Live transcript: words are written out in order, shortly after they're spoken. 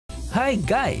Hi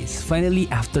guys! Finally,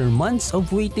 after months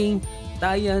of waiting,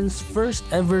 Tayan's first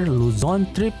ever Luzon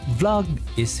trip vlog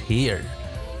is here.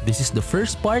 This is the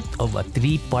first part of a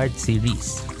 3-part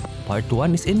series. Part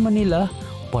 1 is in Manila,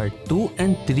 Part 2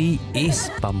 and 3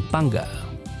 is Pampanga.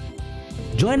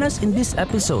 Join us in this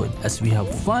episode as we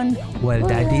have fun while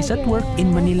Daddy is at work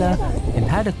in Manila and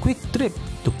had a quick trip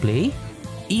to play,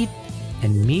 eat,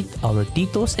 and meet our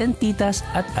titos and titas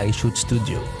at Isyoot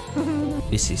Studio.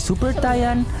 This is Super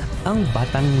Tayan, ang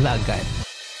Batang Lagan.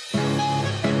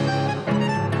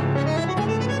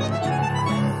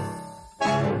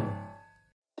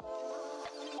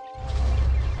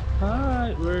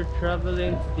 Hi, we're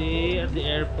traveling today at the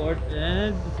airport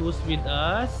and who's with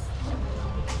us?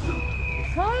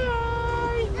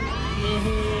 Hi!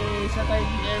 Yay! Sakay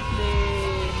the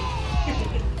airplane!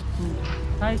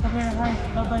 Hi, come here, hi,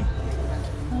 bye-bye!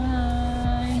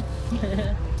 Hi!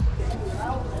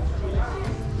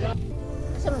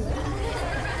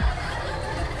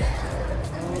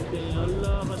 Okay,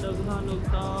 hala, kadaghanog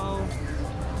tao.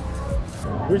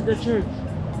 Where's the church?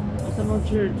 Asa mo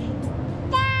church?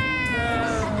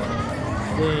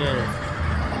 There.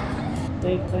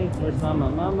 Thanks. Where's Mama?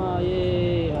 Mama,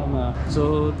 yay, Mama.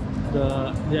 So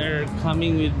they're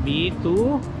coming with me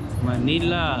to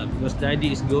Manila because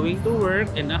Daddy is going to work,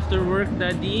 and after work,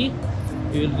 Daddy,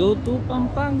 we will go to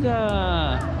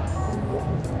Pampanga.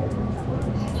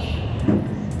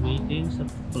 Waiting sa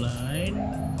flight.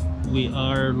 We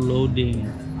are loading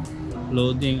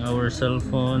our cell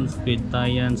phones with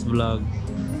Tayan's vlog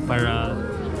para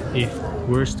if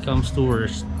worst comes to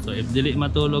worst. So if dili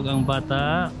matulog ang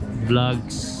bata,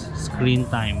 vlogs screen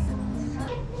time.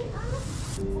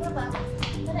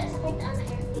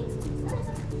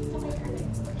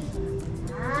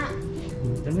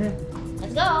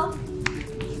 Let's go.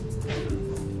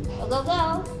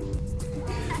 Go.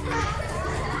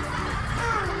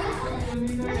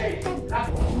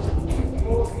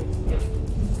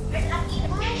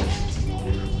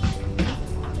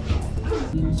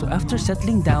 So after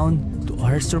settling down, to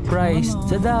our surprise,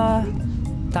 tada!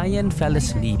 Tayan fell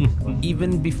asleep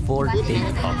even before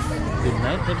takeoff. Good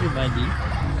night, everybody.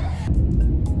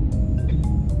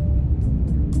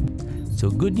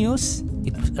 So good news,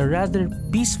 it was a rather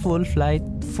peaceful flight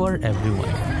for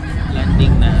everyone.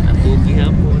 Landing na, natugi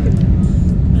hapon.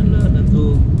 Hala,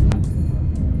 natug.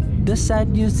 The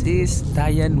sad news is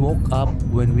Tayan woke up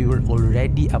when we were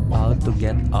already about to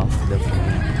get off the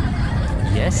plane.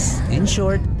 Yes, in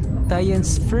short,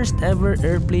 Tayan's first ever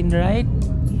airplane ride,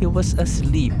 he was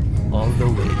asleep all the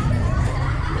way.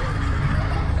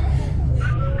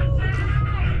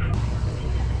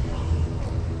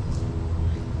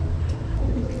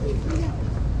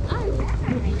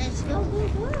 Let's go.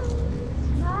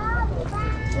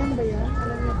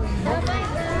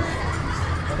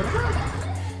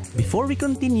 Before we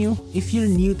continue, if you're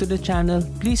new to the channel,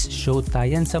 please show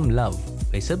Tayan some love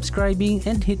by subscribing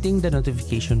and hitting the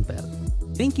notification bell.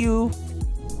 Thank you!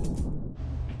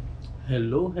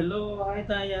 Hello! Hi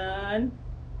Tayan!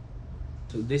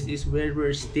 So this is where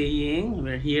we're staying.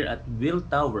 We're here at Wil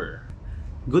Tower.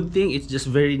 Good thing it's just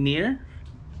very near.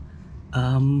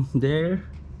 There,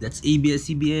 that's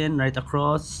ABS-CBN right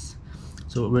across.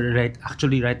 So we're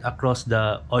actually right across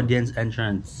the audience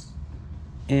entrance.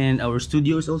 And our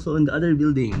studio is also in the other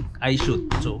building,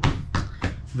 Isyoot. So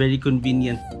very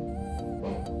convenient.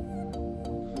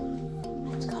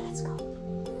 Let's go.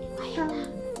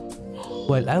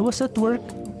 While I was at work,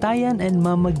 Tayan and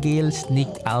Mama Gail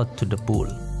sneaked out to the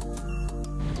pool.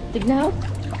 Tignan.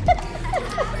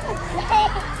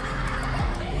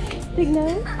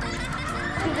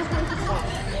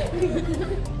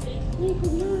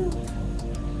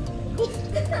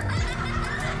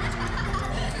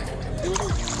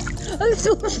 Ang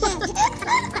supa.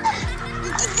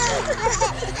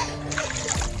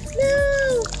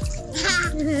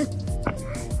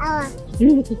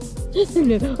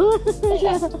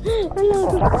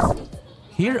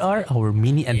 Here are our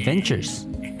mini adventures.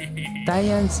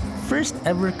 Tayan's first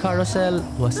ever carousel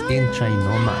was in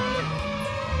Trinoma.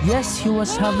 Yes, he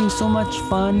was having so much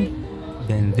fun.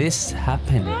 Then this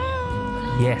happened.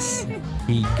 Yes,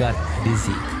 he got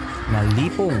dizzy.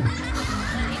 Nalipong.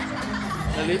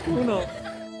 No?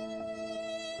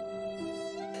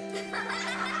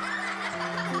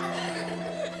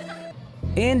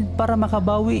 And para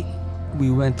makabawi, we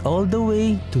went all the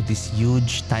way to this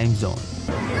huge time zone.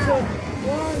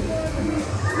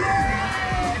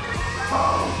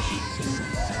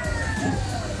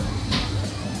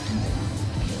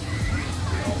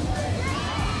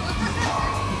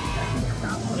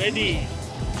 Ready?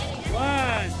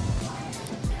 1.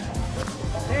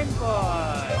 Tempo.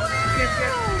 Get.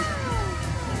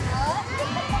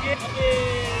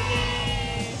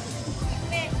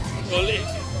 Uli.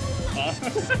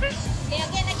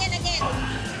 Okay, again.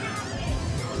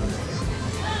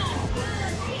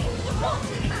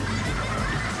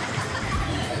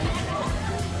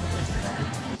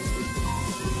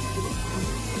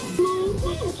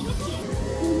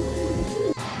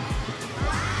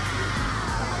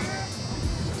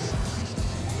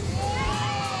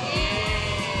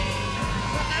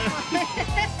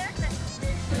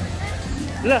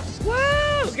 Lah,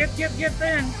 wow! Get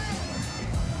Tayan.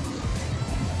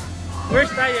 Where's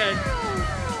Tayan?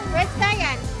 Where's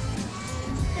Tayan?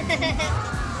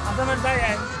 Asa man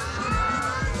Tayan?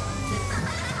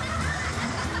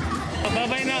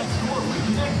 Bye-bye na.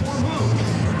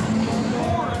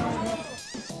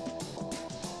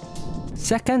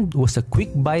 Second was a quick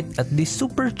bite at this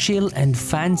super chill and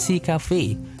fancy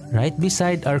cafe right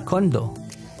beside our condo,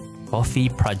 Coffee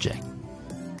Project.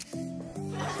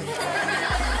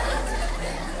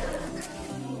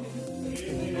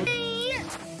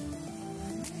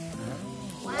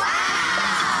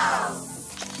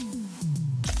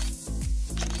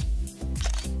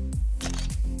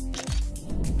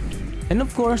 And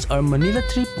of course, our Manila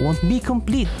trip won't be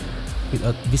complete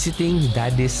without visiting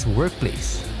Daddy's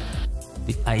workplace,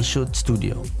 the Isyoot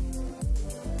studio.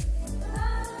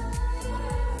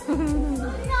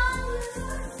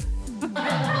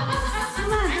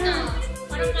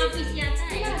 Parang office yata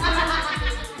eh.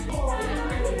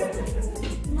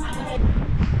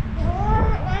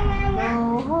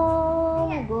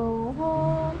 Go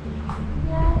home.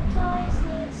 Your toys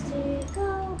needs to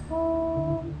go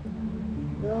home.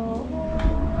 Go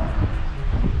home.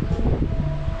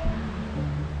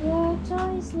 Your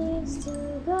toys needs to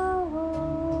go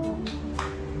home.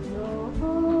 Go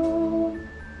home.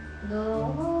 Go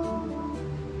home.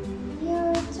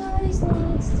 Your toys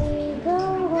needs to go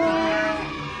home.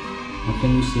 What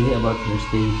can you say about your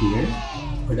stay here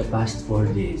for the past 4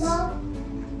 days?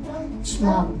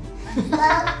 Smog.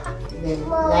 Then,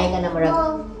 lain ka na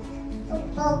marag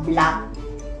black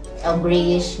o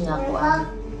grayish nga kuan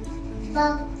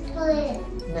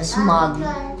na smog.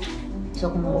 So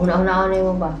kung una-una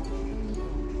mo ba,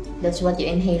 that's what you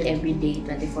inhale every day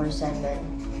 24/7.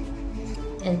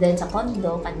 And then sa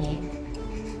condo kani,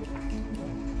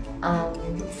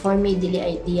 for me dili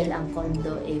ideal ang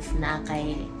condo if na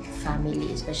kay family,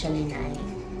 especially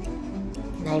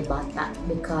na bata,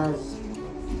 because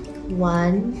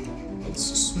one, it's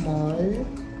small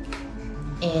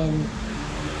and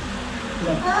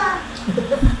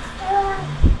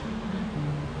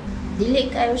dili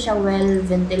kayo siya well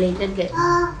ventilated kay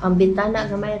ang bintana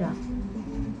gamay ra.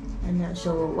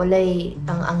 So walay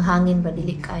ang hangin ba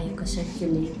dili kayo ka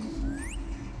circulate.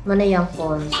 Mana yang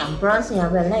falls ang pros niya,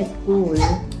 well, na pool,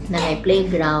 na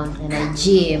playground, na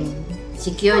gym,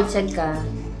 secured sad ka,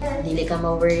 dili ka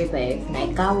ma-worry ba if na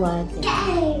kawat.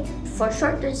 For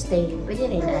shorter stay, pwede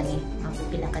rin ani,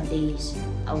 pila ka days,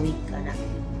 a week ka na.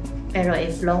 Pero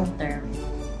if long term,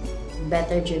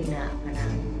 better jud na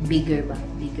bigger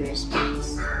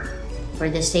space for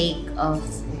the sake of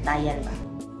Tayan ba.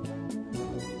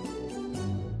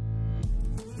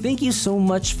 Thank you so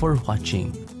much for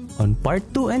watching. On part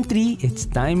 2 and 3, it's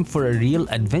time for a real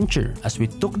adventure as we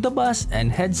took the bus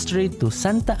and head straight to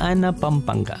Santa Ana,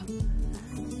 Pampanga.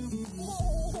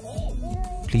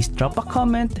 Please drop a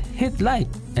comment, hit like,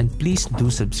 and please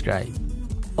do subscribe.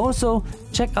 Also,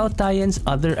 check out Tayan's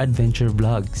other adventure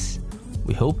vlogs.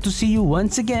 We hope to see you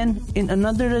once again in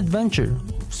another adventure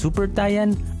of Super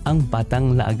Tayan, ang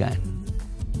Batang Laagan.